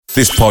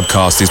This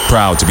podcast is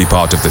proud to be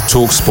part of the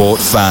TalkSport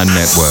Fan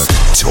Network.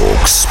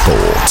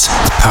 TalkSport.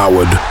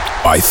 Powered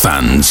by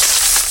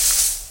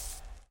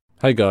fans.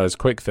 Hey guys,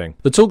 quick thing.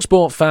 The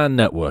TalkSport Fan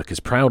Network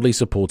is proudly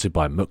supported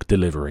by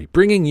McDelivery,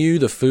 bringing you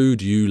the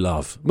food you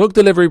love.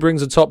 McDelivery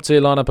brings a top-tier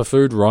lineup of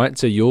food right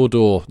to your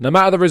door. No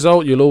matter the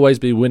result, you'll always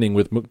be winning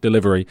with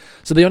McDelivery.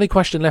 So the only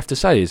question left to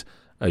say is,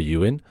 are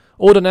you in?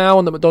 Order now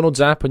on the McDonald's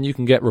app and you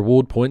can get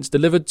reward points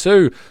delivered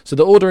too. So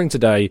the ordering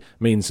today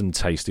means some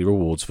tasty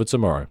rewards for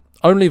tomorrow.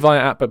 Only via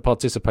app at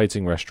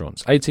participating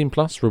restaurants. 18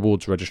 plus,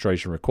 rewards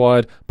registration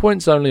required.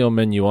 Points only on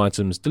menu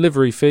items.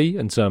 Delivery fee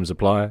and terms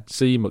apply.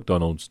 See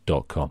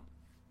mcdonalds.com.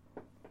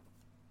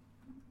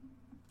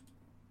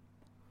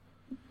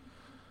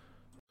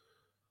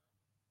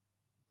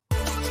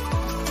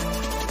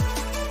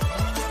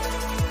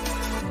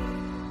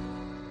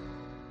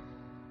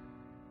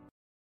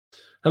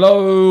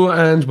 Hello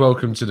and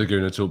welcome to the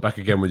Gooner Talk, back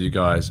again with you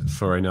guys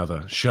for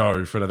another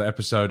show, for another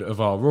episode of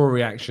our Raw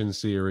Reaction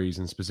series,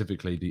 and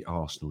specifically the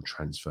Arsenal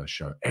transfer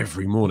show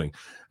every morning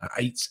at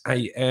 8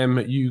 a.m.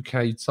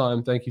 UK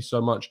time. Thank you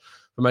so much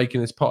for making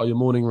this part of your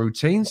morning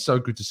routine. So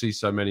good to see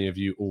so many of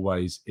you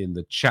always in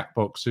the chat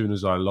box soon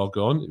as I log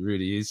on. It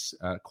really is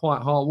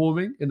quite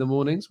heartwarming in the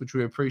mornings, which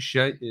we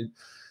appreciate.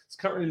 It's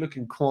currently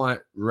looking quite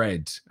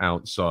red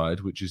outside,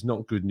 which is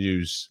not good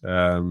news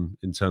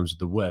in terms of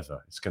the weather.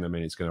 It's going to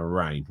mean it's going to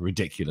rain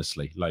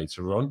ridiculously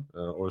later on,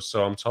 or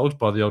so I'm told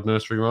by the old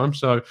nursery rhyme.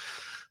 So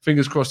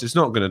fingers crossed it's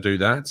not going to do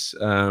that,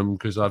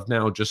 because I've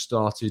now just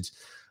started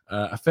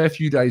a fair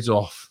few days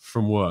off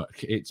from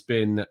work. It's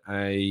been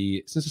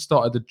since I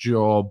started the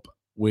job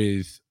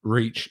with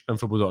Reach and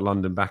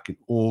Football.London back in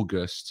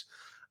August,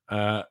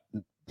 I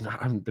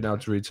haven't been able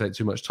to really take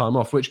too much time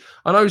off, which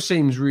I know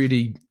seems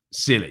really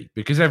silly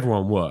because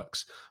everyone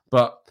works,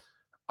 but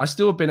I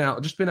still have been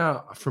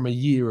out from a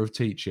year of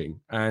teaching.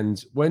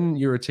 And when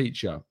you're a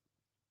teacher,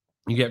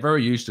 you get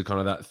very used to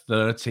kind of that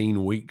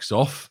 13 weeks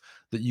off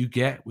that you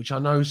get, which I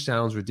know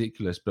sounds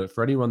ridiculous, but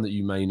for anyone that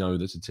you may know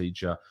that's a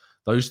teacher,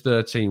 those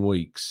 13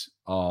 weeks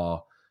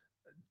are,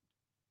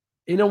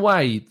 in a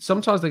way,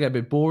 sometimes they get a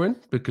bit boring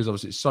because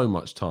obviously it's so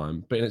much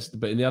time, but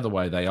in the other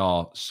way, they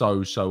are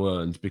so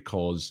earned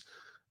because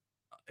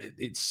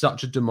it's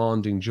such a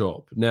demanding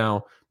job.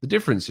 Now, the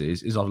difference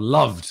is I've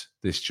loved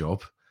this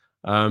job.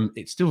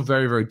 It's still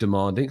very, very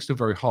demanding. It's still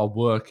very hard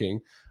working.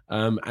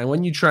 And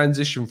when you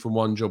transition from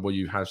one job where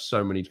you have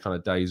so many kind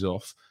of days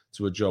off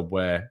to a job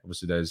where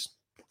obviously there's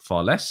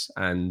far less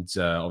and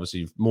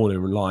obviously more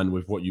in line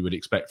with what you would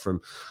expect from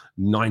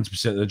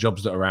 90% of the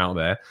jobs that are out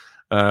there,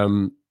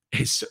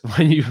 it's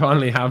when you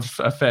finally have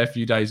a fair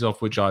few days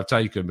off, which I've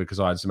taken because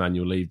I had some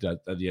annual leave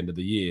at the end of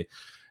the year.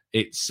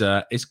 It's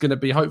going to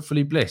be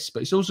hopefully bliss,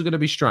 but it's also going to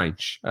be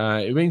strange.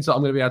 It means that I'm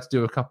going to be able to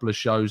do a couple of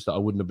shows that I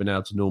wouldn't have been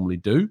able to normally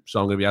do.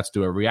 So I'm going to be able to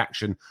do a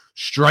reaction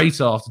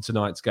straight after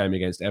tonight's game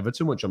against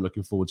Everton, which I'm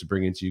looking forward to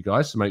bringing to you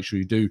guys. So make sure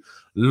you do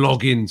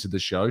log into the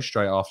show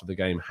straight after the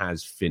game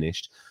has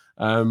finished.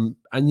 And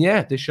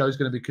yeah, this show is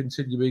going to be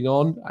continuing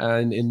on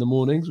and in the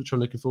mornings, which I'm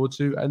looking forward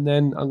to. And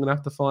then I'm going to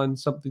have to find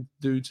something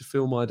to do to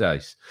fill my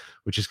days,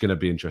 which is going to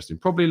be interesting.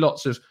 Probably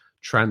lots of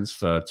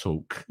transfer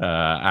talk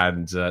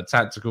and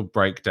tactical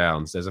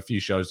breakdowns. There's a few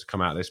shows to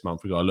come out this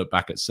month. We've got to look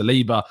back at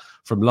Saliba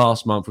from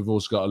last month. We've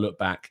also got to look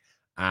back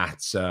at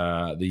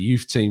the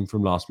youth team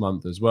from last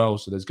month as well.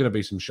 So there's going to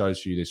be some shows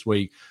for you this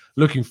week.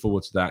 Looking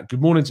forward to that. Good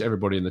morning to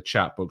everybody in the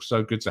chat box.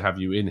 So good to have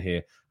you in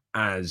here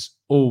as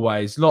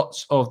always.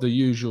 Lots of the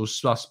usual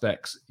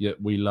suspects that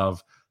we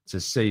love to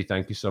see.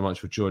 Thank you so much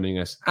for joining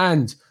us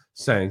and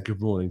saying good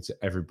morning to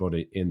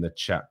everybody in the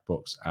chat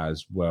box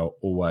as well.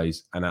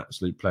 Always an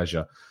absolute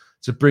pleasure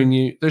to bring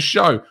you the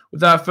show.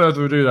 Without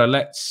further ado, though,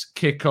 let's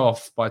kick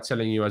off by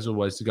telling you, as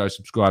always, to go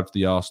subscribe to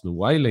the Arsenal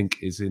Way. Link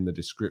is in the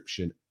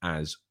description,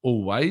 as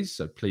always,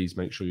 so please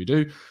make sure you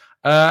do.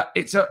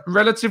 It's a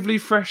relatively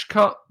fresh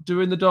cut,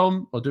 doing the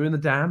dam.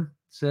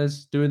 It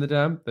says doing the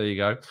dam. There you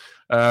go.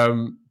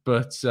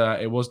 But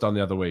it was done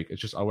the other week.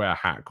 It's just I wear a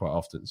hat quite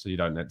often, so you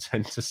don't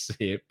tend to see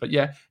it. But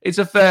yeah, it's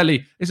a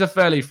fairly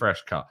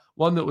fresh cut.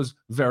 One that was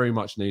very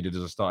much needed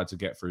as I started to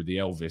get through the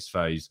Elvis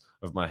phase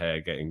of my hair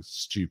getting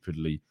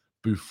stupidly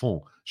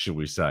bouffant, shall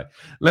we say.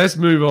 Let's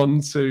move on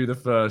to the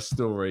first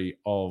story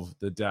of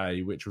the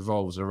day, which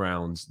revolves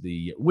around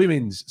the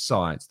women's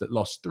side that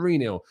lost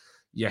 3-0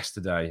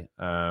 yesterday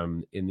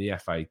in the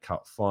FA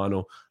Cup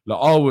final. Look,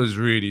 I was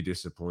really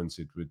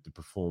disappointed with the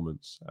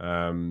performance.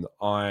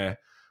 I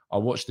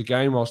watched the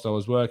game whilst I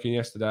was working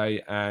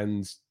yesterday,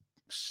 and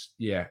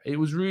yeah, it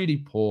was really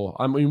poor.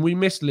 I mean, we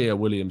missed Leah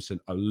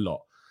Williamson a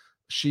lot.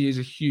 She is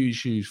a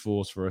huge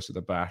force for us at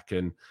the back,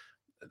 and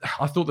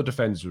I thought the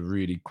defenders were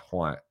really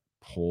quite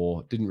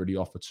poor, didn't really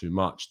offer too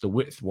much. The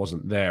width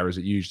wasn't there as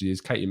it usually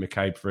is. Katie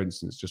McCabe, for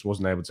instance, just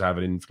wasn't able to have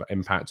an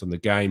impact on the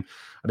game.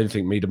 I didn't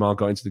think Miedemar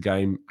got into the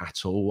game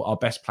at all. Our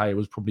best player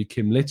was probably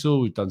Kim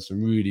Little, who'd done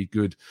some really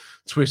good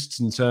twists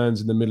and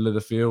turns in the middle of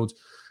the field.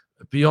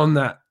 Beyond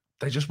that,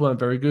 they just weren't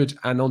very good.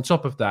 And on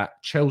top of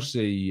that,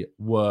 Chelsea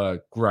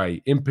were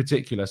great. In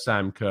particular,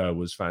 Sam Kerr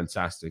was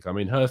fantastic. I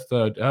mean,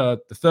 the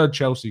third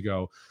Chelsea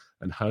goal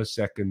and her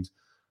second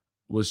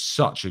was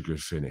such a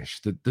good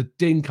finish. The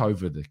dink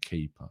over the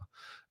keeper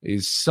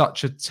is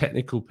such a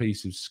technical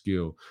piece of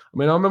skill. I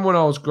mean, I remember when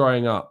I was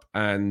growing up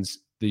and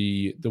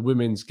the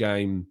women's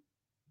game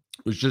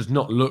was just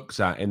not looked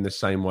at in the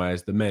same way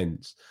as the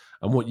men's.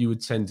 And what you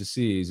would tend to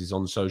see is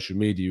on social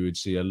media, you would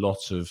see a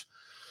lot of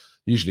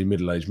usually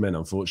middle-aged men,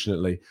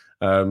 unfortunately,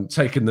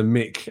 taking the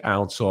mick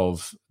out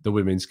of the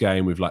women's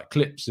game with like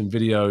clips and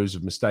videos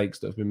of mistakes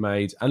that have been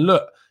made. And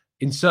look,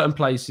 in certain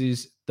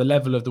places, the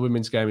level of the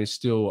women's game is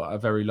still at a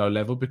very low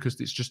level because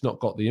it's just not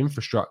got the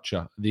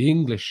infrastructure. The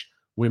English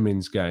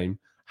women's game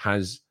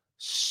has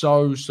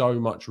so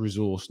much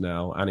resource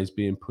now and is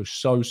being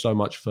pushed so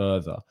much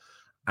further.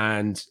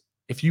 And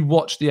if you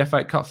watch the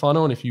FA Cup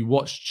final and if you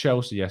watched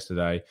Chelsea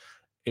yesterday,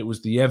 it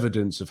was the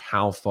evidence of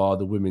how far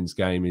the women's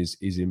game is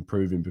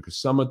improving, because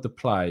some of the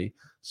play,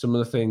 some of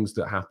the things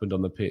that happened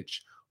on the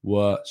pitch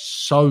were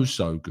so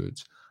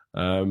good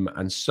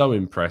and so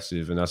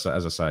impressive. And as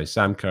I say,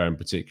 Sam Kerr in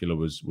particular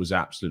was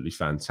absolutely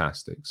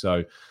fantastic.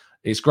 So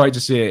it's great to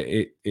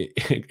see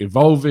it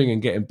evolving and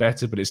getting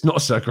better, but it's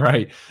not so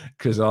great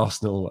because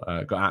Arsenal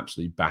got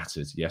absolutely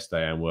battered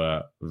yesterday and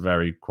were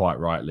very quite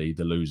rightly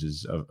the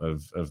losers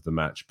of the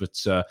match. But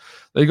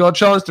they got a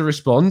chance to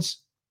respond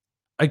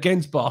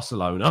against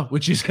Barcelona,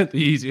 which isn't the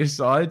easiest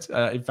side.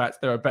 In fact,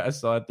 they're a better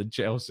side than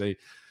Chelsea.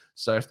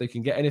 So if they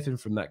can get anything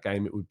from that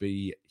game, it would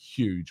be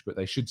huge. But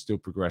they should still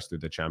progress through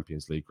the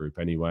Champions League group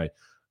anyway.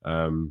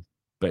 But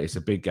it's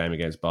a big game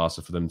against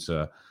Barca for them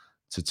to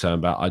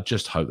turn back. I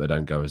just hope they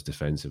don't go as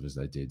defensive as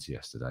they did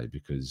yesterday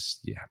because,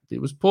 yeah,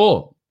 it was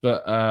poor.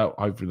 But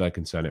hopefully they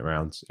can turn it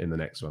around in the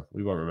next one.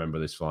 We won't remember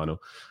this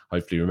final.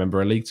 Hopefully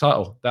remember a league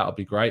title. That'll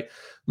be great.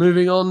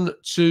 Moving on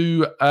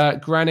to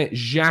Granit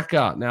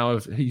Xhaka. Now,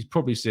 he's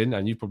probably seen,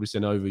 and you've probably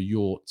seen over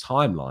your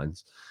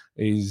timelines,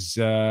 is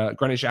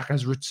Granit Xhaka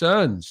has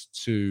returned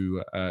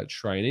to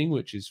training,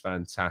 which is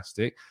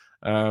fantastic.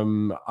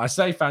 I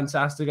say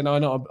fantastic, and I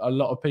know a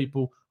lot of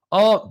people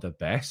aren't the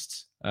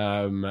best.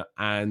 I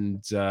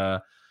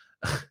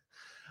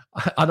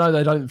know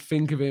they don't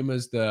think of him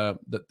as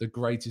the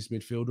greatest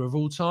midfielder of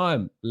all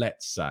time,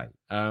 let's say.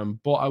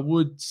 What I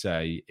would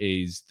say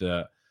is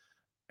that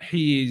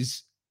he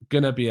is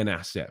going to be an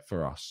asset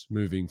for us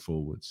moving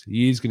forwards.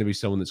 He is going to be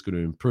someone that's going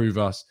to improve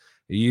us.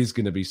 He is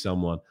going to be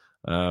someone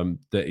that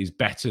is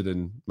better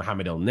than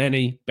Mohamed El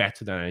Neni,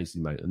 better than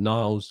Ainsley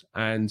Maitland-Niles.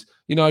 And,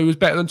 he was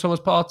better than Thomas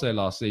Partey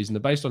last season.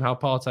 And based on how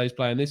Partey is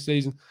playing this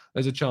season,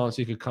 there's a chance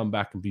he could come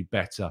back and be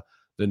better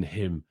than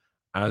him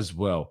as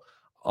well.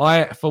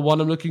 I, for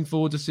one, am looking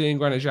forward to seeing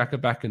Granit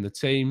Xhaka back in the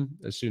team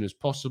as soon as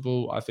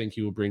possible. I think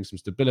he will bring some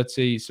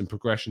stability, some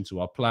progression to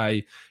our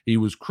play. He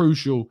was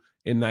crucial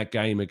in that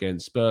game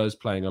against Spurs,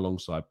 playing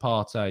alongside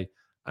Partey.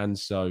 And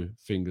so,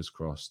 fingers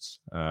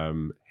crossed,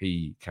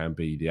 he can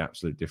be the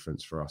absolute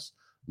difference for us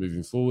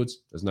moving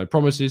forwards. There's no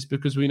promises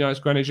because we know it's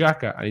Granit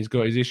Xhaka and he's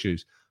got his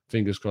issues.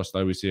 Fingers crossed,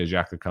 though, we see a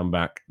Xhaka come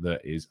back that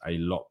is a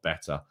lot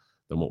better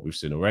than what we've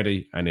seen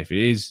already. And if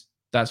it is,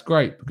 that's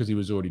great because he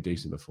was already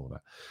decent before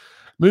that.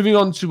 Moving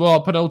on to our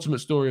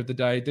penultimate story of the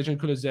day, Dejan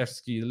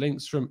Kulusevski. The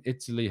links from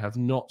Italy have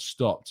not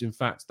stopped. In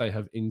fact, they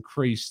have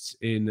increased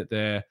in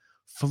their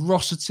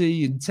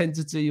ferocity,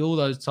 intensity, all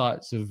those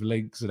types of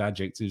links and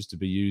adjectives to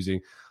be using.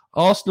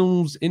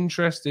 Arsenal's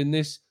interest in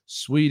this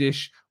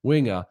Swedish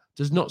winger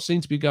does not seem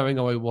to be going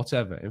away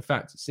whatever. In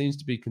fact, it seems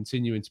to be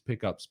continuing to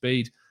pick up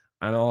speed.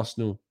 And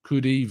Arsenal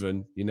could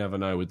even, you never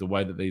know, with the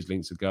way that these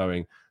links are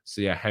going,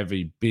 see a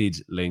heavy bid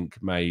link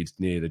made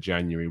near the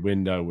January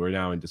window. We're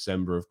now in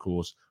December, of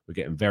course. We're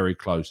getting very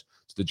close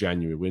to the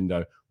January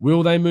window.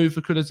 Will they move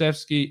for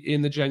Kulusevski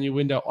in the January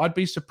window? I'd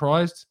be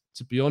surprised,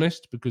 to be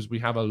honest, because we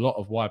have a lot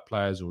of wide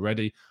players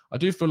already. I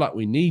do feel like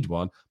we need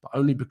one, but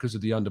only because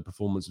of the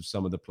underperformance of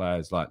some of the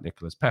players like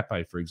Nicolas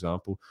Pepe, for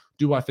example.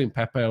 Do I think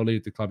Pepe will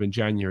lead the club in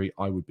January?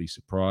 I would be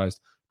surprised.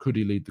 Could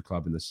he lead the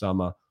club in the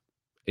summer?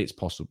 It's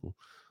possible.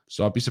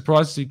 So I'd be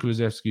surprised to see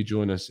Kulusevski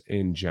join us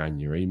in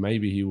January.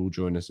 Maybe he will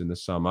join us in the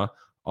summer.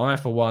 I,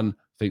 for one,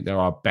 think there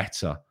are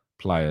better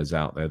players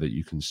out there that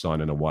you can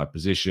sign in a wide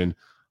position.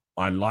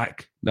 I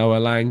like Noah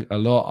Lang a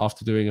lot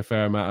after doing a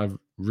fair amount of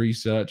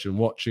research and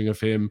watching of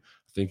him.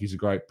 I think he's a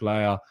great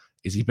player.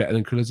 Is he better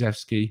than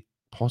Kulusevski?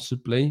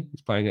 Possibly.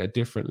 He's playing at a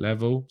different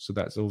level, so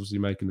that's obviously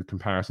making the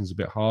comparisons a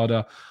bit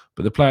harder.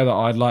 But the player that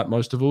I'd like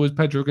most of all is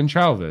Pedro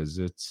Gonçalves.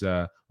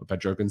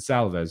 Pedro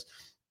Gonçalves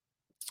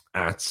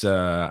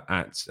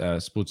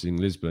at Sporting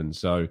Lisbon.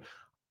 So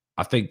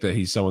I think that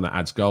he's someone that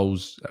adds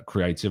goals,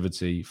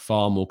 creativity,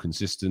 far more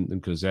consistent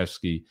than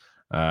Kulusevski.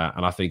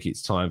 And I think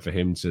it's time for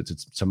him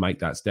to make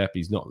that step.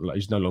 He's no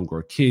longer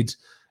a kid.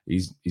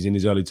 He's in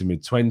his early to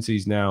mid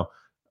 20s now.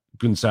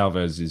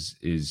 Gonçalves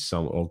is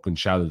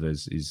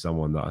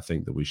someone that I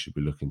think that we should be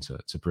looking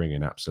to bring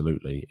in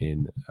absolutely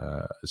in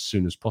as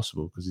soon as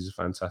possible because he's a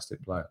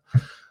fantastic player.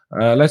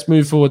 Let's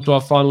move forward to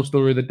our final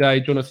story of the day.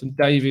 Jonathan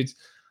David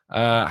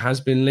has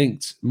been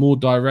linked more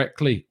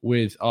directly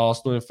with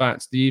Arsenal. In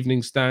fact, the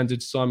Evening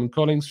Standard, Simon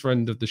Collins,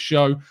 friend of the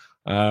show,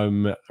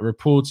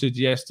 reported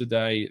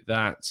yesterday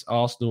that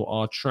Arsenal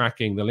are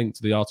tracking, the link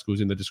to the article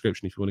is in the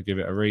description if you want to give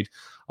it a read.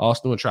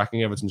 Arsenal are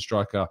tracking Everton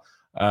striker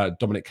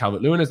Dominic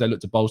Calvert-Lewin as they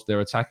look to bolster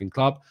their attacking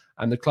club,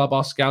 and the club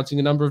are scouting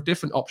a number of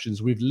different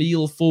options, with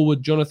Lille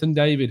forward Jonathan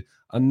David,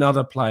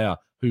 another player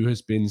who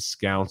has been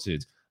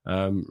scouted.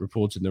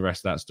 Reporting the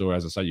rest of that story,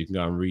 as I say, you can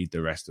go and read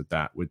the rest of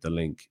that with the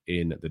link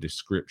in the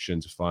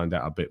description to find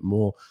out a bit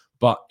more.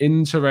 But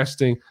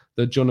interesting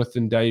that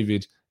Jonathan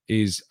David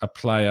is a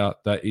player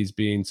that is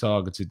being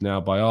targeted now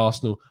by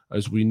Arsenal.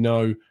 As we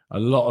know, a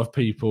lot of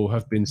people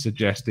have been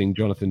suggesting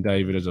Jonathan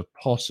David as a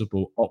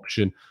possible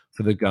option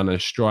for the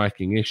Gunners'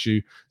 striking issue.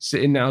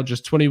 Sitting now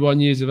just 21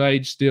 years of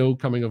age, still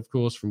coming, of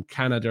course, from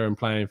Canada and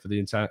playing for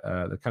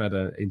the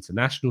Canada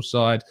international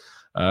side.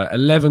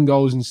 11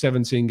 goals in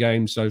 17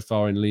 games so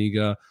far in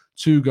Liga,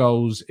 2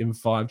 goals in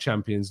 5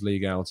 Champions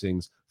League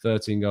outings,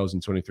 13 goals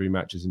in 23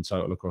 matches in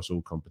total across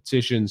all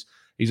competitions.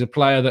 He's a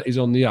player that is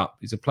on the up.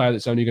 He's a player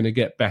that's only going to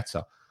get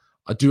better.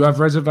 I do have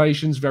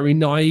reservations, very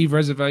naive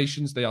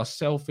reservations. They are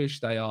selfish.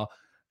 They are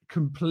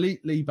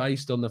completely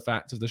based on the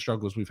fact of the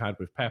struggles we've had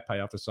with Pepe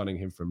after signing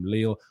him from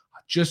Lille. I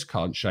just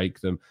can't shake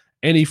them.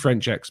 Any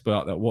French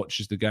expert that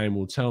watches the game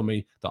will tell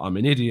me that I'm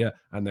an idiot,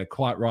 and they're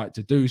quite right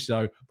to do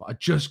so. But I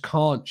just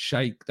can't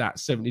shake that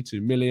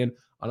 72 million.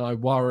 And I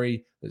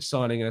worry that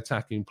signing an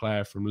attacking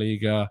player from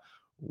Liga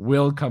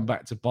will come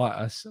back to bite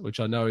us, which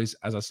I know is,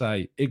 as I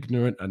say,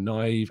 ignorant and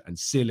naive and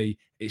silly.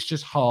 It's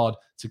just hard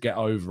to get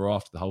over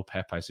after the whole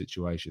Pepe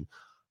situation.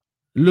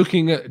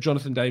 Looking at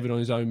Jonathan David on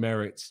his own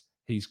merits,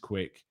 he's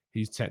quick,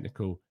 he's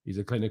technical, he's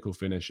a clinical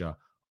finisher.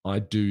 I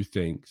do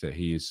think that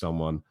he is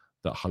someone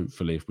that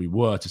hopefully, if we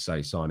were to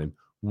say sign him,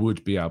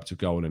 would be able to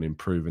go on and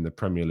improve in the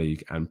Premier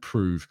League and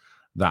prove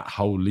that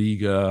whole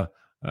Liga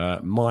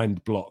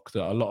mind block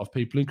that a lot of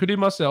people, including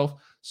myself,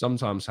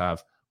 sometimes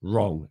have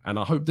wrong. And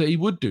I hope that he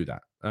would do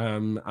that.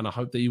 And I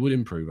hope that he would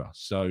improve us.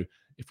 So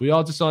if we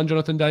are to sign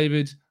Jonathan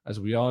David,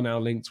 as we are now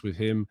linked with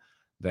him,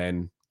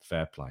 then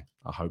fair play.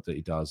 I hope that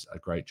he does a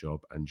great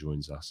job and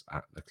joins us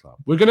at the club.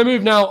 We're going to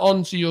move now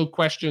on to your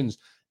questions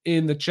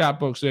in the chat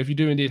box. So if you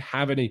do indeed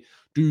have any,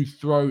 do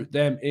throw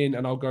them in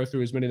and I'll go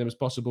through as many of them as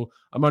possible.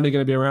 I'm only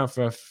going to be around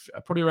for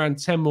probably around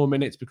 10 more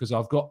minutes because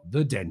I've got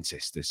the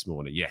dentist this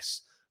morning.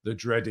 Yes, the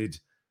dreaded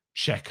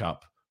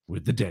checkup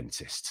with the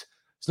dentist.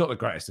 It's not the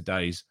greatest of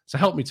days, so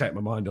help me take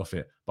my mind off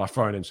it by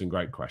throwing in some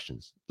great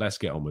questions. Let's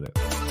get on with it.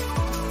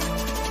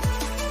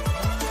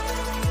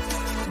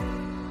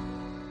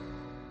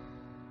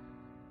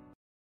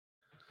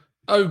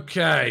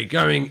 Okay,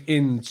 going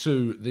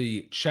into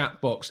the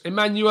chat box.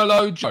 Emmanuel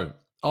Ojo,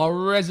 our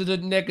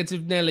resident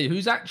negative Nelly,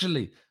 who's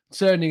actually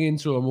turning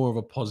into a more of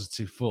a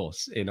positive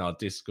force in our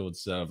Discord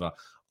server,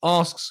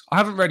 asks, I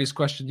haven't read his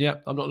question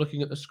yet. I'm not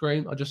looking at the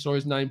screen. I just saw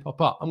his name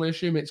pop up. I'm going to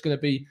assume it's going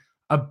to be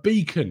a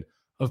beacon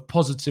of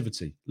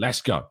positivity.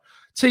 Let's go.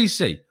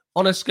 TC,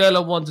 on a scale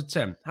of 1 to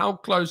 10, how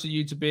close are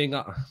you to being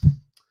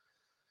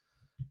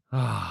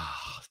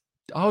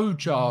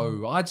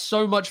Ojo, I had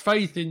so much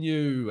faith in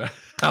you.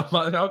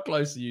 How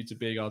close are you to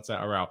being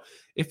Arteta out?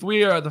 If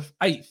we are the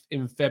 8th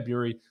in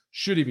February,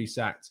 should he be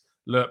sacked?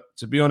 Look,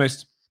 to be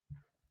honest,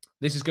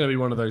 this is going to be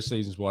one of those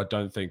seasons where I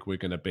don't think we're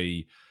going to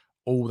be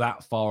all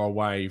that far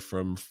away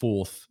from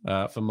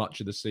 4th for much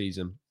of the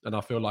season. And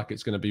I feel like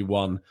it's going to be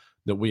one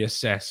that we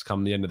assess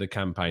come the end of the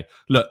campaign.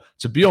 Look,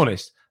 to be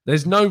honest,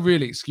 there's no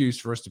real excuse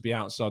for us to be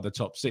outside the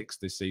top 6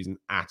 this season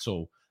at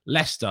all.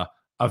 Leicester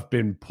have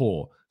been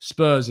poor.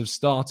 Spurs have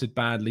started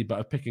badly, but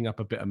are picking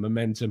up a bit of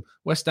momentum.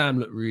 West Ham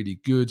look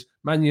really good.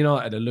 Man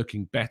United are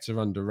looking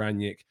better under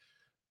Rangnick.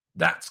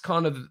 That's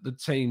kind of the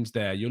teams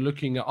there. You're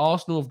looking at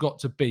Arsenal have got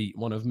to beat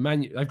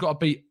they've got to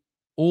beat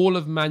all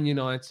of Man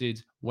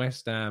United,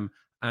 West Ham,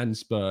 and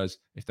Spurs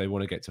if they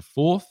want to get to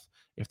 4th.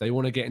 If they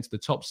want to get into the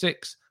top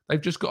 6,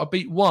 they've just got to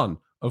beat one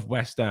of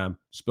West Ham,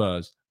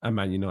 Spurs, and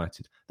Man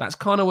United. That's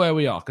kind of where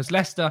we are, because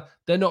Leicester,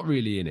 they're not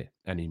really in it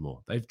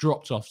anymore. They've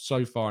dropped off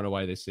so far and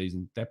away this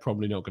season. They're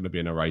probably not going to be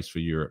in a race for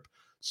Europe.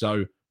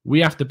 So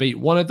we have to beat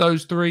one of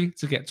those 3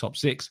 to get top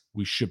 6.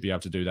 We should be able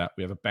to do that.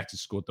 We have a better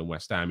squad than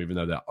West Ham, even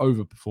though they're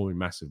overperforming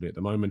massively at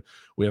the moment.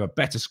 We have a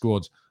better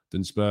squad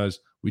than Spurs.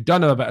 We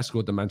don't have a better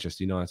squad than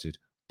Manchester United,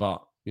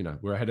 but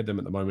we're ahead of them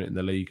at the moment in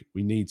the league.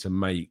 We need to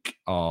make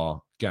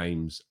our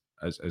games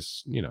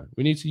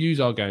we need to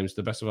use our games to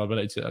the best of our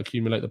ability to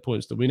accumulate the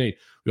points that we need.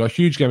 We've got a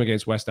huge game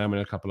against West Ham in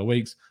a couple of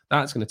weeks.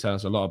 That's going to tell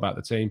us a lot about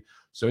the team.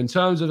 So in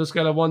terms of a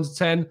scale of 1 to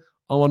 10,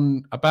 I'm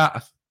on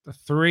about a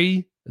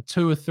 3, a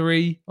 2 or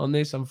 3 on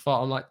this. I'm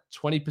like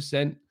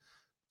 20%,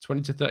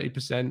 20 to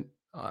 30%.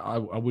 I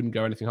wouldn't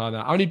go anything higher than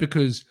that, only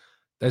because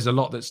there's a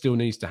lot that still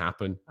needs to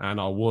happen. And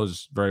I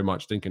was very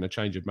much thinking a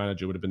change of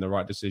manager would have been the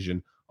right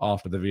decision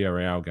after the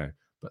Villarreal game.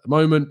 But at the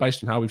moment,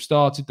 based on how we've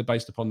started,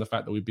 based upon the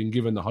fact that we've been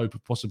given the hope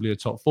of possibly a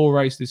top 4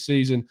 race this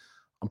season,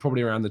 I'm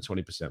probably around the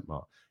 20%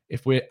 mark.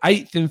 If we're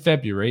 8th in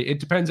February, it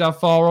depends how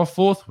far off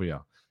 4th we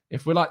are.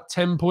 If we're like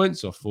 10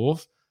 points off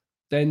 4th,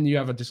 then you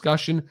have a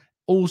discussion.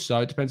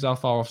 Also, it depends how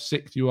far off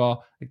sixth you are.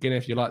 Again,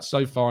 if you're like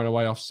so far and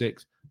away off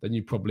sixth, then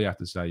you probably have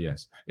to say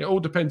yes. It all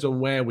depends on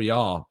where we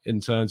are in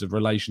terms of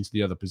relation to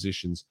the other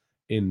positions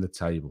in the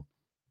table.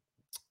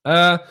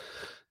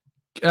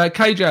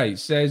 KJ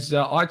says,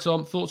 hi,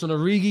 Tom. Thoughts on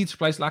Origi to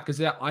place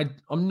Lacazette?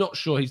 I'm not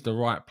sure he's the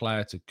right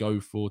player to go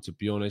for, to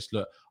be honest.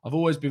 Look, I've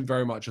always been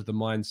very much of the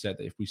mindset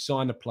that if we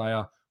sign a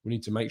player, we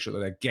need to make sure that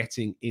they're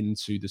getting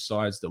into the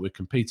sides that we're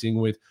competing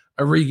with.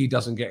 Origi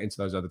doesn't get into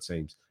those other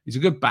teams. He's a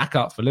good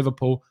backup for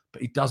Liverpool,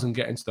 but he doesn't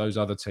get into those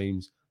other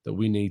teams that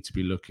we need to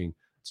be looking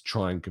to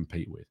try and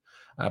compete with.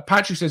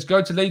 Patrick says,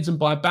 go to Leeds and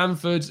buy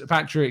Bamford.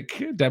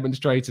 Patrick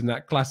demonstrating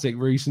that classic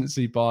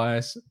recency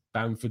bias.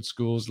 Bamford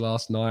scores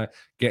last night,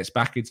 gets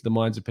back into the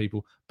minds of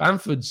people.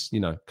 Bamford's,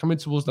 coming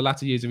towards the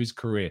latter years of his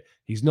career.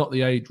 He's not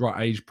the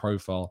right age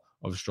profile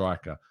of a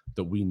striker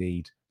that we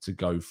need to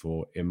go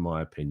for, in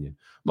my opinion.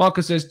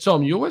 Marcus says,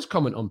 Tom, you always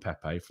comment on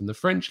Pepe from the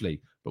French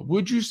league, but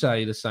would you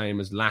say the same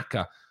as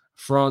Laka?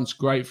 France,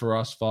 great for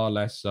us, far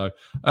less so.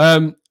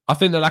 I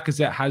think that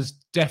Lacazette has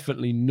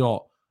definitely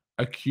not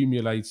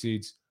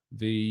accumulated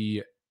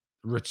the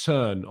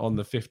return on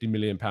the £50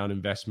 million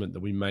investment that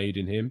we made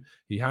in him.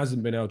 He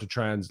hasn't been able to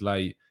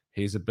translate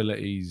his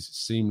abilities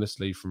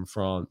seamlessly from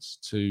France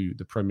to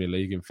the Premier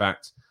League. In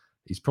fact,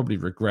 he's probably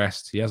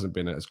regressed. He hasn't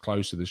been as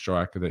close to the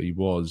striker that he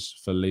was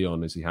for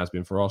Lyon as he has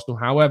been for Arsenal.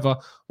 However,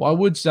 what I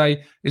would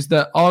say is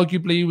that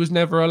arguably he was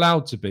never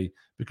allowed to be,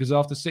 because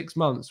after 6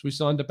 months, we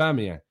signed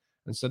Aubameyang.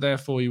 And so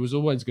therefore, he was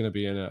always going to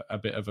be in a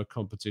bit of a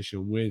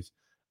competition with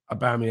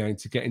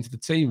Aubameyang to get into the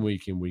team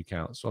week in, week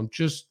out. So I'm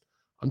just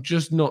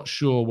not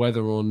sure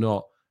whether or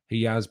not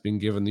he has been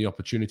given the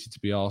opportunity to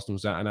be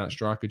Arsenal's out-and-out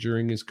striker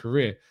during his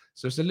career.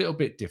 So it's a little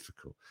bit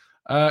difficult.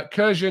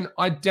 Kurjan,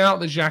 I doubt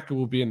that Xhaka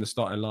will be in the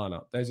starting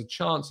lineup. There's a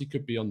chance he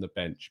could be on the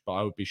bench, but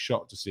I would be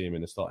shocked to see him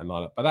in the starting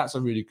lineup. But that's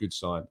a really good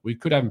sign. We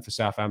could have him for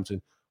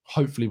Southampton.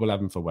 Hopefully we'll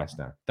have him for West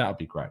Ham. That would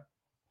be great.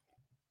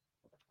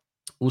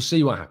 We'll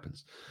see what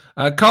happens.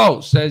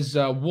 Carl says,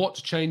 what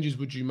changes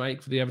would you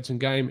make for the Everton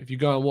game? If you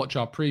go and watch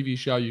our preview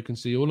show, you can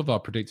see all of our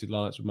predicted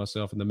lineups with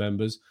myself and the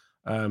members.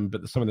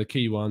 But some of the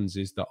key ones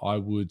is that I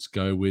would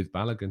go with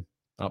Balogun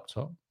up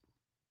top.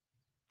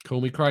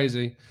 Call me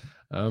crazy,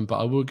 but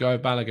I would go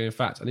with Balogun. In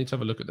fact, I need to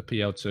have a look at the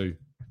PL2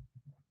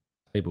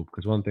 table,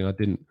 because one thing I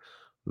didn't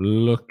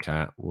look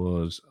at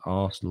was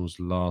Arsenal's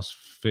last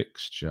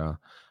fixture.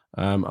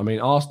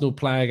 Arsenal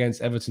play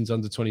against Everton's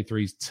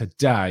under-23s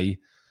today,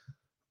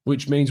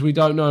 which means we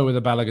don't know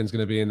whether Balogun's going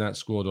to be in that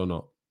squad or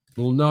not.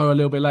 We'll know a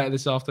little bit later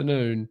this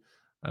afternoon.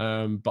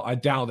 But I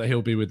doubt that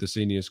he'll be with the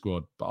senior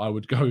squad. But I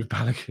would go with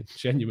Balogun,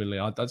 genuinely.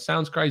 That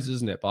sounds crazy,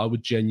 doesn't it? But I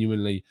would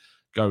genuinely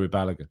go with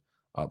Balogun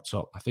up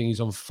top. I think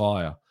he's on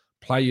fire.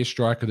 Play your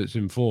striker that's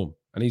in form.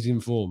 And he's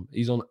in form.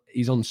 He's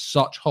on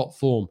such hot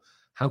form.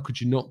 How could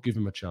you not give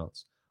him a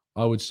chance?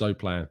 I would so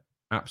play him.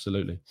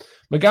 Absolutely.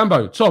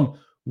 Magambo, Tom,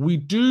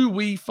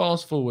 we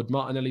fast forward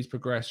Martinelli's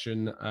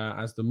progression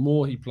as the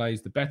more he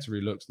plays, the better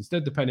he looks.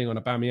 Instead, depending on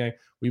Aubameyang,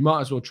 we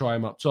might as well try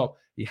him up top.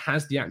 He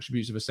has the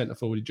attributes of a centre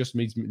forward. He just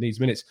needs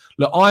minutes.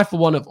 Look, I, for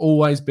one, have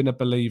always been a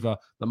believer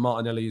that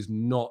Martinelli is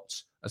not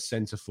a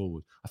centre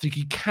forward. I think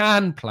he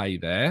can play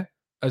there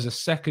as a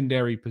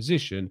secondary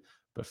position,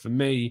 but for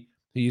me,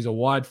 he is a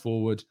wide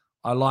forward.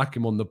 I like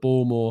him on the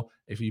ball more.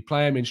 If you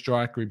play him in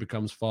striker, he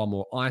becomes far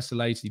more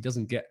isolated.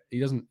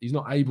 He's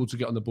not able to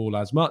get on the ball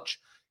as much.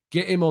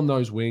 Get him on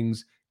those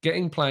wings,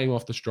 getting playing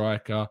off the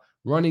striker,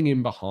 running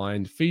in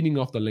behind, feeding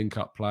off the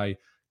link-up play,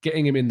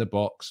 getting him in the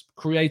box,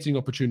 creating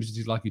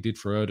opportunities like he did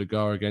for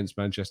Odegaard against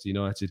Manchester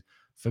United.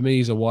 For me,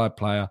 he's a wide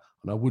player,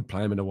 and I would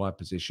play him in a wide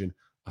position.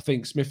 I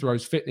think Smith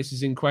Rowe's fitness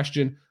is in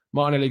question.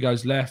 Martinelli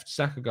goes left,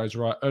 Saka goes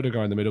right,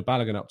 Odegaard in the middle,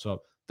 Balogun up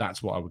top.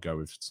 That's what I would go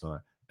with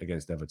tonight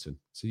against Everton.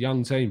 It's a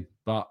young team,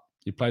 but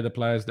you play the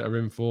players that are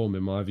in form,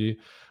 in my view.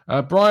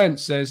 Bryant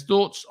says,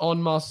 thoughts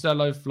on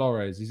Marcelo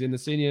Flores? He's in the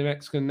senior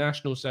Mexican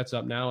national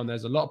setup now, and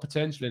there's a lot of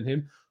potential in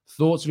him.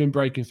 Thoughts of him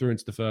breaking through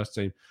into the first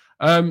team?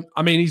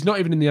 He's not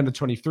even in the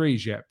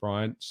under-23s yet,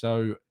 Bryant,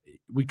 so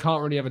we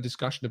can't really have a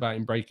discussion about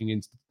him breaking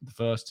into the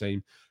first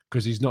team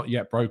because he's not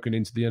yet broken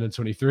into the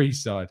under-23s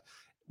side.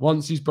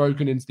 Once he's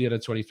broken into the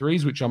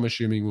under-23s, which I'm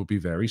assuming will be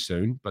very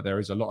soon, but there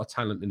is a lot of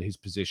talent in his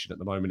position at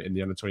the moment in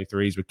the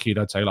under-23s with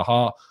Kido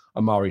Taylor-Hart,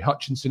 Amari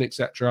Hutchinson,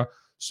 etc.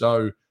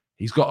 So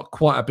he's got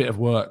quite a bit of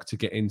work to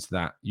get into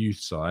that youth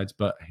side,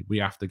 but we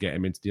have to get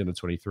him into the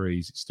under-23s.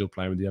 He's still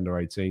playing with the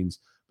under-18s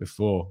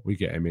before we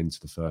get him into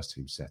the first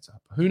team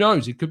setup. Who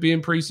knows? It could be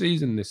in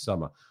pre-season this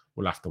summer.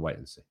 We'll have to wait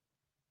and see.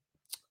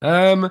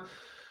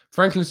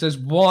 Franklin says,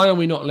 why are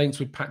we not linked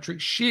with Patrick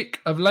Schick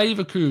of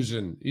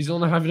Leverkusen? He's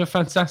having a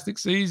fantastic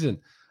season.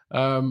 Why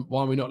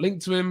are we not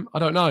linked to him? I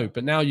don't know.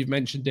 But now you've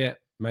mentioned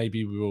it,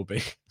 maybe we will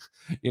be.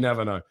 You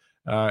never know.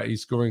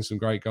 He's scoring some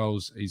great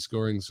goals. He's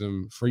scoring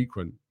some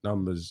frequent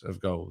numbers of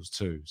goals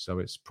too. So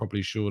it's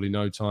probably surely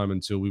no time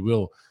until we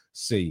will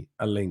see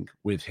a link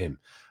with him.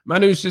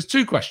 Manu says,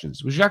 2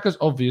 questions. With Xhaka's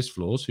obvious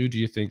flaws, who do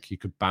you think he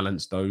could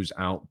balance those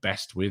out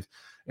best with?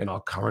 in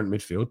our current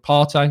midfield?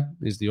 Partey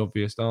is the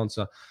obvious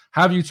answer.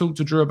 Have you talked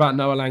to Drew about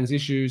Noah Lang's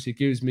issues? He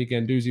gives me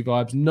Guendouzi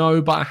vibes.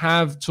 No, but I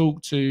have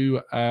talked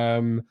to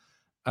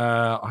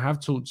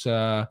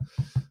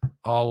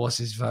what's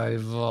his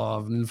fave?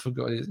 Oh, I've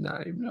forgotten his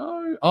name.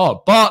 No.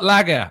 Oh, Bart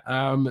Lager,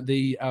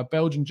 the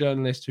Belgian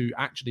journalist who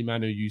actually,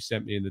 Manu, you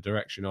sent me in the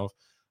direction of.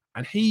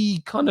 And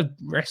he kind of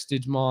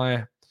rested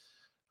my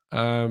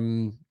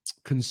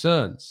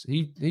concerns.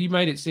 He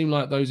made it seem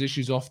like those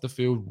issues off the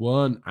field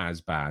weren't as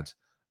bad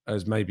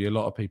as maybe a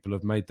lot of people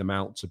have made them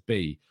out to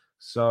be.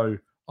 So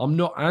I'm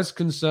not as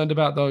concerned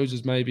about those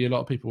as maybe a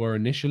lot of people were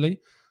initially,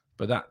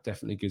 but that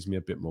definitely gives me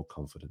a bit more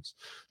confidence.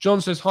 John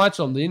says, hi,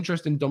 Tom. The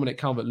interest in Dominic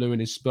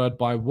Calvert-Lewin is spurred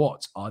by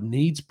what? Our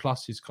needs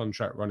plus his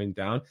contract running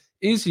down.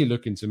 Is he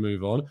looking to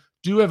move on?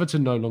 Do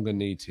Everton no longer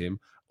need him?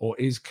 Or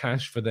is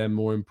cash for them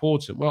more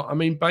important? Well, I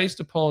mean,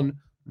 based upon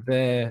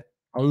their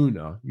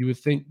owner, you would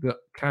think that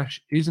cash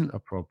isn't a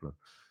problem.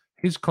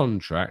 His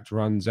contract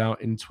runs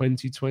out in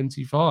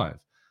 2025.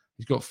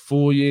 He's got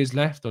 4 years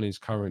left on his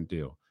current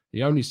deal.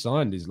 He only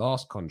signed his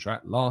last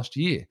contract last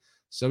year.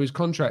 So his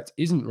contract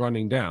isn't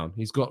running down.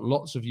 He's got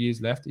lots of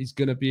years left. He's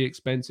going to be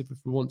expensive if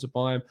we want to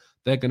buy him.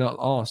 They're going to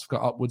ask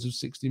for upwards of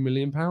 £60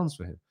 million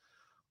for him.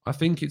 I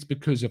think it's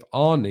because of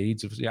our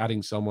needs of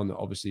adding someone that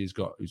obviously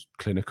who's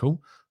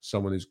clinical,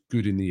 someone who's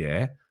good in the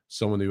air,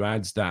 someone who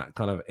adds that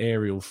kind of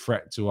aerial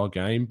threat to our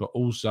game, but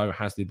also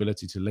has the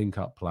ability to link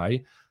up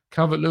play.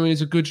 Calvert-Lewin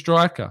is a good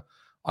striker.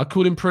 I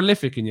called him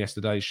prolific in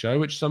yesterday's show,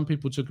 which some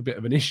people took a bit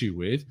of an issue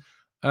with.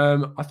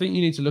 I think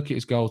you need to look at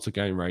his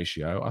goal-to-game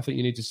ratio. I think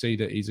you need to see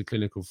that he's a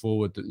clinical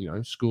forward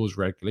that, scores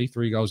regularly,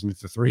 3 goals in the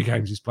 3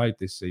 games he's played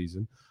this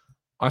season.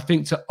 I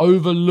think to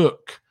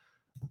overlook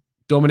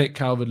Dominic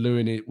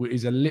Calvert-Lewin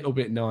is a little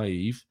bit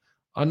naive.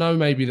 I know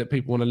maybe that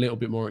people want a little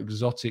bit more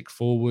exotic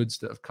forwards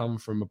that have come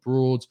from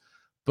abroad,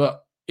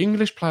 but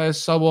English players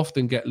so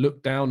often get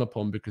looked down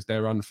upon because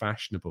they're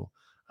unfashionable.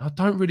 I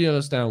don't really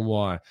understand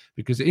why,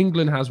 because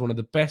England has one of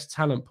the best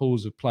talent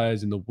pools of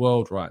players in the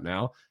world right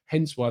now,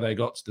 hence why they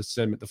got to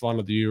the final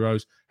of the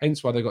Euros,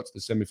 hence why they got to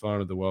the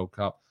semi-final of the World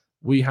Cup.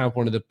 We have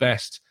one of the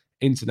best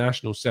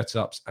international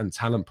setups and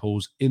talent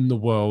pools in the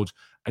world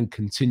and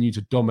continue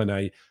to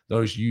dominate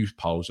those youth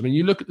polls. I mean,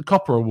 you look at the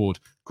Copper Award,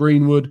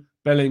 Greenwood,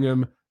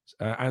 Bellingham,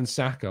 and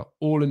Xhaka,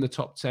 all in the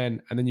top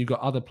 10. And then you've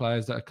got other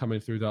players that are coming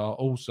through that are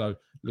also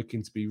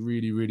looking to be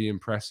really, really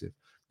impressive.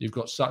 You've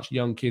got such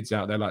young kids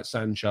out there like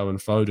Sancho and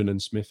Foden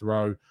and Smith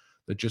Rowe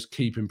that just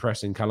keep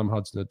impressing. Callum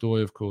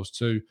Hudson-Odoi, of course,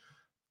 too.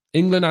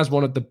 England has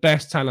one of the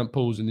best talent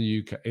pools in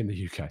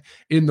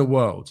the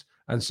world.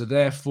 And so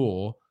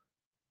therefore,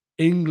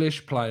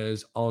 English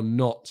players are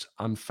not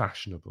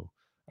unfashionable.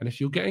 And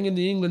if you're getting in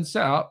the England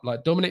setup,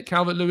 like Dominic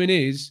Calvert-Lewin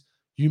is,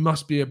 you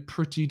must be a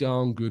pretty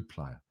darn good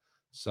player.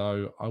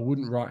 So I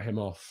wouldn't write him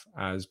off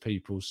as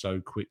people so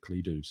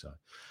quickly do so.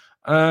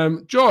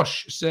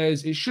 Josh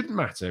says it shouldn't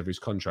matter if his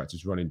contract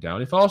is running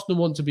down. If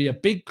Arsenal want to be a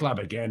big club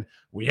again,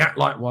 we act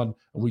like one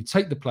and we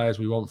take the players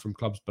we want from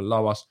clubs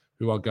below us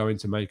who are going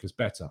to make us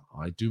better.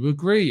 I do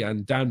agree.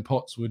 And Dan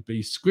Potts would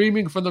be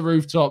screaming from the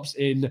rooftops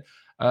in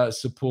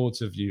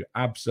support of you.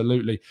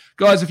 Absolutely.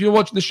 Guys, if you're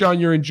watching the show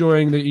and you're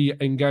enjoying the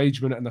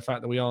engagement and the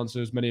fact that we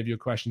answer as many of your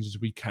questions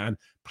as we can,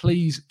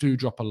 please do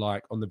drop a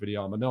like on the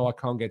video. I know I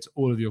can't get to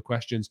all of your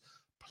questions.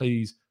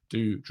 Please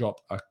do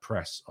drop a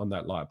press on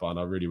that like button.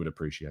 I really would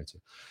appreciate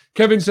it.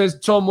 Kevin says,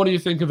 Tom, what do you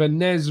think of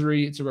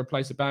En-Nesyri to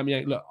replace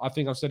Aubameyang? Look, I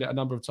think I've said it a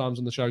number of times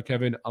on the show,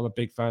 Kevin. I'm a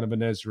big fan of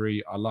En-Nesyri.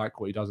 I like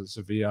what he does at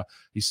Sevilla.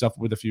 He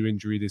suffered with a few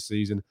injuries this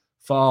season.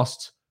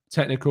 Fast,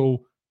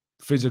 technical,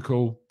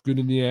 physical, good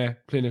in the air,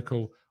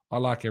 clinical. I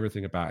like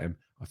everything about him.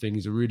 I think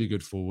he's a really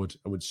good forward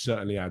and would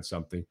certainly add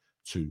something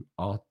to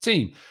our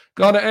team.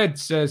 Garner Ed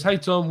says, hey,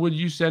 Tom, would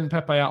you send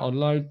Pepe out on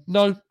loan?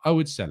 No, I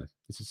would sell him.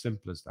 It's as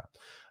simple as that.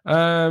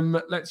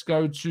 Let's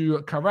go to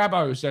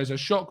Carabo, says a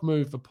shock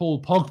move for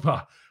Paul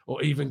Pogba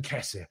or even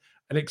Kessie.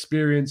 An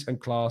experience and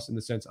class in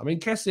the sense. I mean,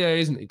 Kessie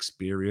isn't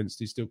experienced.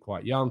 He's still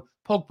quite young.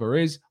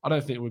 Pogba is. I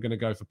don't think we're going to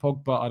go for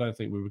Pogba. I don't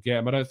think we would get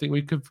him. I don't think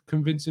we could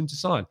convince him to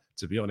sign,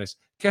 to be honest.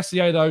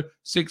 Kessie, though,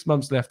 6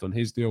 months left on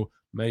his deal.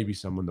 Maybe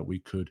someone that we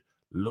could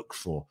look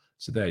for.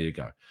 So there you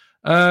go.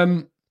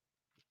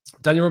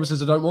 Daniel Roberts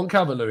says, I don't want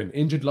Calvert-Lewin.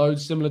 Injured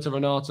loads, similar to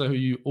Renato, who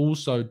you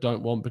also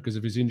don't want because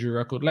of his injury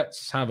record.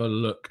 Let's have a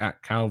look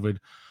at Calvin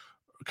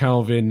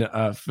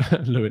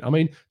Lewin. I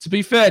mean, to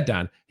be fair,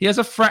 Dan, he has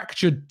a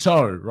fractured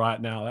toe right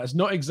now. That's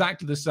not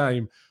exactly the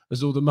same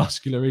as all the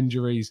muscular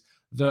injuries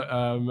that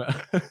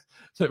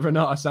that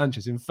Renato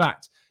Sanchez. In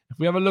fact, if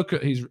we have a look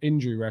at his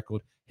injury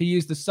record, he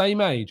is the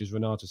same age as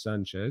Renato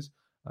Sanchez.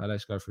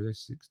 Let's go through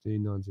this.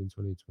 16, 19,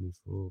 20,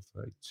 24,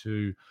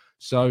 32.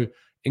 So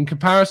in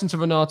comparison to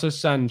Renato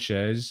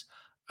Sanchez,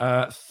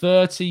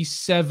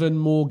 37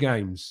 more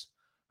games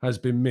has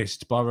been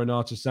missed by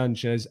Renato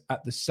Sanchez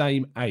at the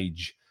same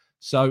age.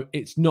 So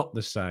it's not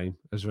the same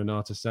as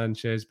Renato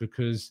Sanchez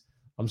because,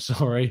 I'm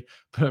sorry,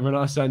 but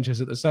Renato Sanchez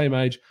at the same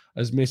age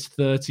has missed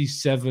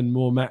 37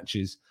 more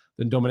matches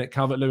than Dominic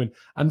Calvert-Lewin.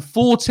 And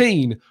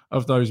 14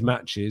 of those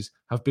matches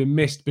have been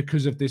missed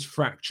because of this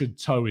fractured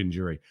toe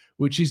injury,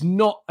 which is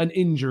not an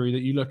injury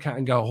that you look at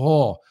and go,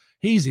 oh,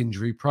 he's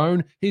injury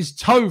prone. His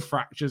toe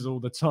fractures all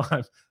the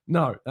time.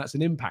 No, that's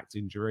an impact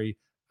injury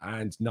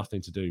and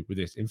nothing to do with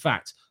this. In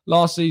fact,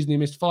 last season he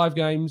missed 5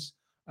 games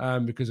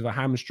because of a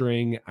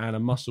hamstring and a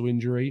muscle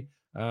injury.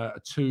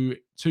 Two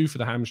for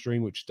the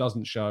hamstring, which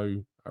doesn't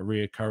show a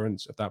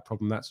reoccurrence of that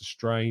problem. That's a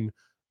strain,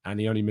 and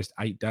he only missed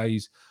 8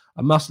 days.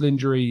 A muscle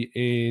injury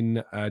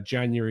in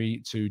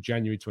January to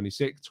January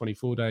 26,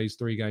 24 days,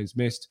 3 games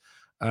missed.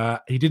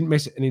 He didn't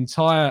miss an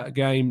entire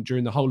game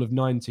during the whole of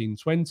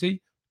 19-20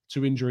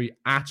 to injury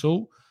at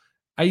all.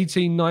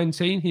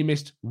 18-19, he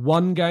missed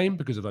 1 game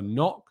because of a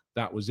knock.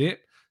 That was it.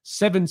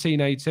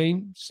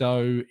 17-18,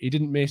 so he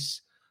didn't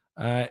miss.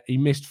 He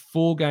missed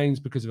 4 games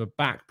because of a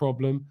back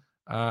problem,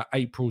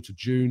 April to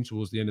June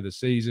towards the end of the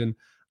season.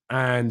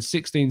 And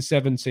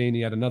 16-17,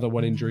 he had another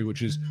one injury,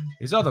 which is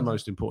his other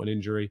most important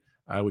injury,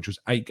 which was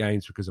 8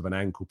 games because of an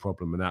ankle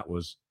problem. And that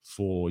was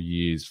 5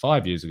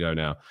 years ago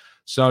now.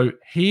 So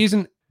he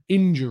isn't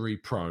injury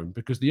prone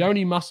because the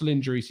only muscle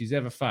injuries he's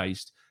ever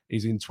faced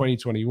is in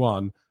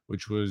 2021,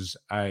 which was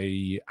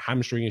a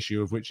hamstring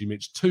issue of which he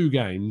missed 2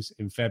 games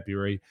in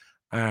February,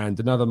 and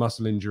another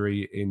muscle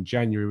injury in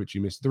January, which he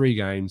missed 3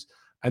 games.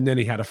 And then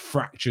he had a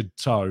fractured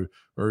toe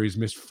where he's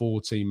missed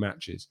 14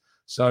 matches.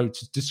 So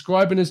to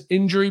describe him as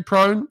injury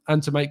prone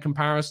and to make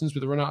comparisons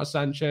with Renato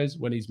Sanchez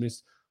when he's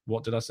missed,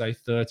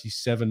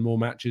 37 more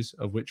matches,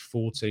 of which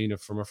 14 are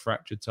from a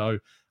fractured toe.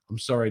 I'm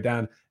sorry,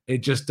 Dan. It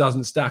just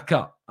doesn't stack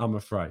up, I'm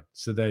afraid.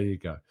 So there you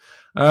go.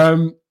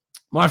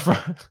 My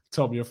friend,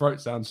 Tom, your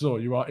throat sounds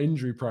sore. You are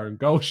injury prone.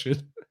 Goal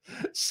should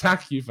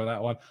sack you for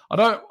that one. I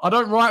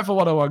don't write for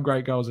 101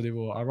 Great Goals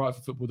anymore. I write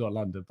for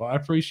Football.London, but I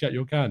appreciate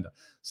your candor.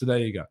 So there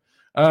you go.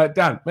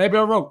 Dan, maybe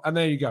I'm wrong. And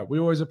there you go. We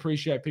always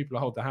appreciate people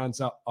who hold their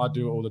hands up. I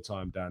do it all the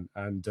time, Dan.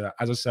 And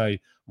as I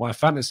say, my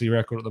fantasy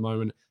record at the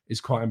moment is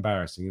quite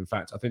embarrassing. In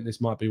fact, I think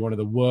this might be one of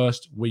the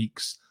worst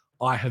weeks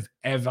I have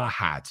ever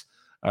had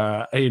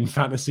in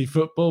fantasy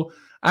football.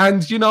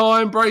 And,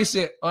 I embrace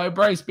it. I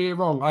embrace being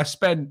wrong. I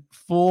spent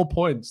 4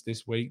 points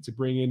this week to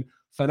bring in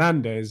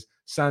Fernandes,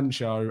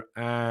 Sancho,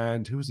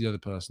 and who was the other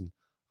person?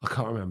 I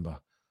can't remember.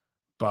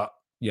 But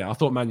yeah, I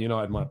thought Man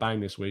United might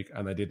bang this week,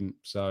 and they didn't.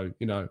 So,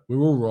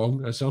 we're all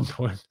wrong at some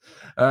point.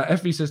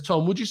 Effie says,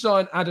 Tom, would you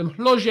sign Adam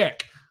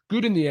Hložek?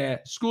 Good in the air,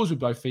 scores with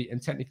both feet,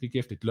 and technically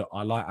gifted. Look,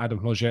 I like Adam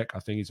Hložek. I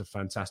think he's a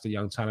fantastic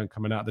young talent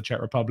coming out of the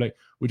Czech Republic.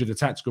 We did a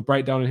tactical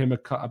breakdown on him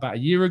about a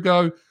year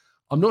ago.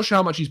 I'm not sure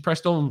how much he's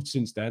pressed on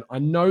since then. I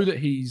know that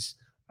he's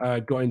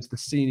got into the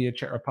senior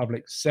Czech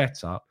Republic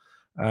setup.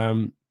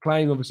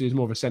 Playing, obviously, as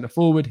more of a centre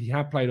forward. He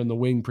had played on the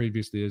wing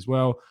previously as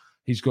well.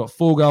 He's got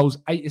 4 goals,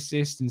 8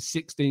 assists in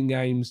 16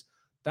 games.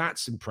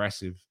 That's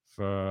impressive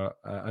for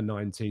a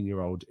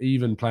 19-year-old,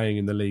 even playing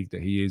in the league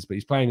that he is. But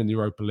he's playing in the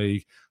Europa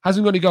League.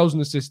 Hasn't got any goals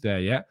and assists there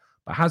yet,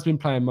 but has been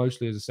playing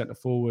mostly as a centre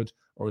forward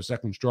or a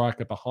second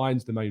striker behind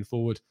the main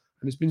forward,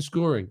 and has been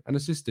scoring and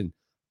assisting.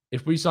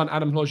 If we sign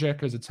Adam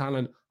Hložek as a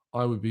talent,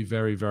 I would be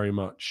very, very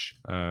much,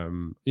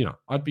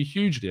 I'd be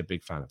hugely a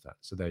big fan of that.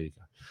 So there you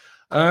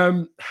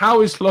go.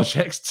 How is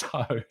Hložek's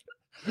toe?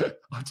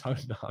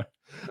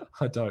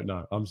 I don't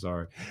know. I'm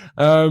sorry.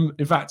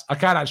 In fact, I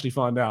can actually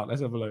find out.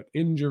 Let's have a look.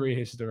 Injury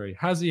history.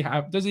 Does he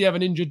have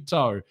an injured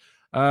toe?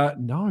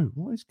 No.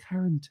 What is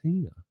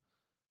Quarantina?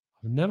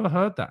 I've never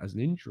heard that as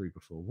an injury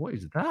before. What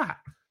is that?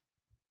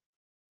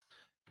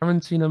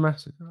 Quarantina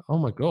massacre. Oh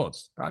my God.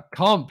 That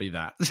can't be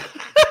that.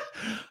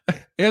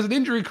 He has an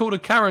injury called a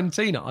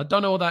Quarantina. I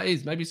don't know what that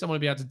is. Maybe someone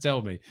will be able to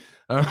tell me.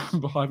 But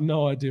I have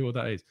no idea what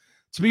that is.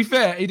 To be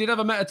fair, he did have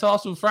a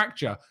metatarsal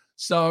fracture.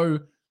 So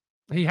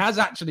he has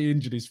actually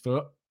injured his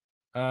foot.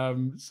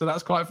 So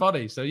that's quite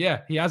funny. So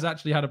yeah, he has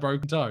actually had a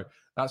broken toe.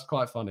 That's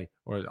quite funny.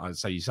 Or I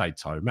say you say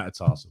toe,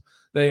 metatarsal.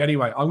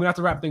 Anyway, I'm going to have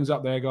to wrap things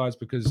up there, guys,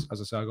 because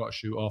as I say, I've got to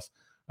shoot off.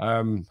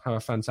 Have a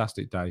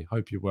fantastic day.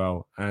 Hope you're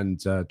well. And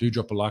do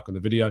drop a like on the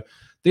video.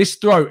 This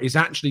throat is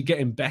actually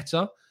getting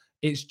better.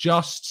 It's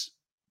just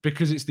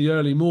because it's the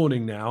early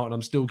morning now and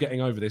I'm still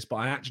getting over this, but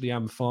I actually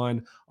am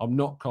fine. I'm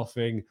not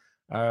coughing.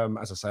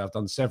 As I say, I've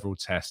done several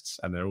tests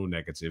and they're all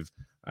negative.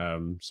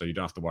 So you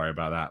don't have to worry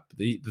about that. But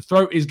the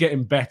throat is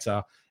getting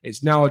better.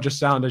 It's now I just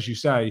sound, as you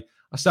say,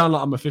 I sound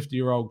like I'm a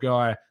 50-year-old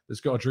guy that's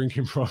got a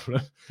drinking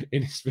problem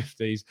in his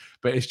 50s,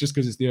 but it's just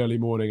because it's the early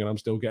morning and I'm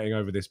still getting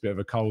over this bit of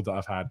a cold that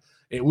I've had.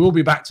 It will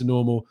be back to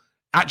normal.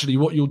 Actually,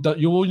 what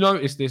you'll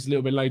notice this a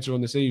little bit later on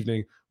this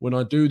evening when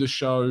I do the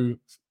show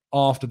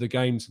after the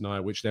game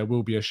tonight, which there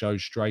will be a show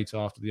straight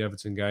after the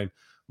Everton game.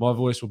 My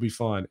voice will be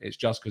fine. It's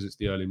just because it's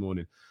the early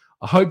morning.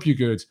 I hope you're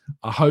good.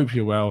 I hope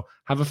you're well.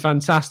 Have a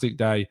fantastic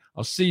day.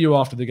 I'll see you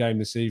after the game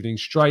this evening,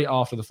 straight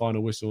after the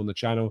final whistle on the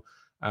channel.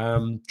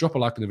 Drop a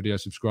like on the video,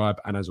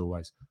 subscribe, and as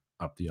always,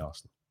 up the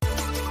Arsenal.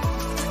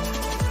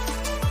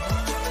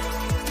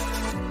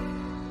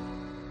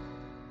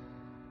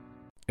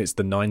 It's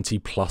the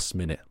 90-plus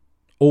minute.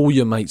 all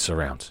your mates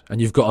around, and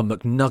you've got a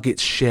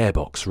McNuggets share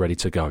box ready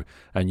to go,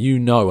 and you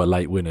know a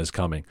late winner's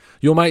coming.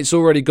 Your mate's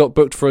already got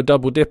booked for a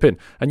double dipping,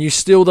 and you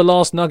steal the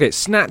last nugget,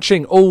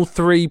 snatching all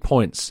 3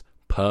 points.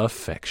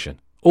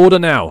 Perfection. Order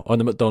now on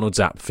the McDonald's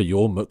app for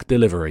your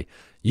McDelivery.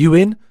 You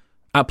in?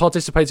 At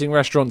participating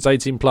restaurants,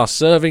 18 plus,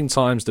 serving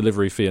times,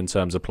 delivery fee and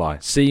terms apply.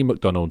 See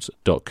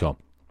mcdonalds.com.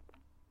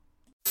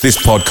 This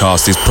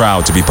podcast is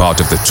proud to be part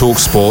of the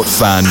TalkSport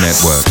Fan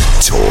Network.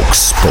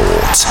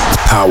 TalkSport.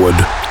 Powered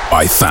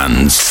by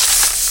fans.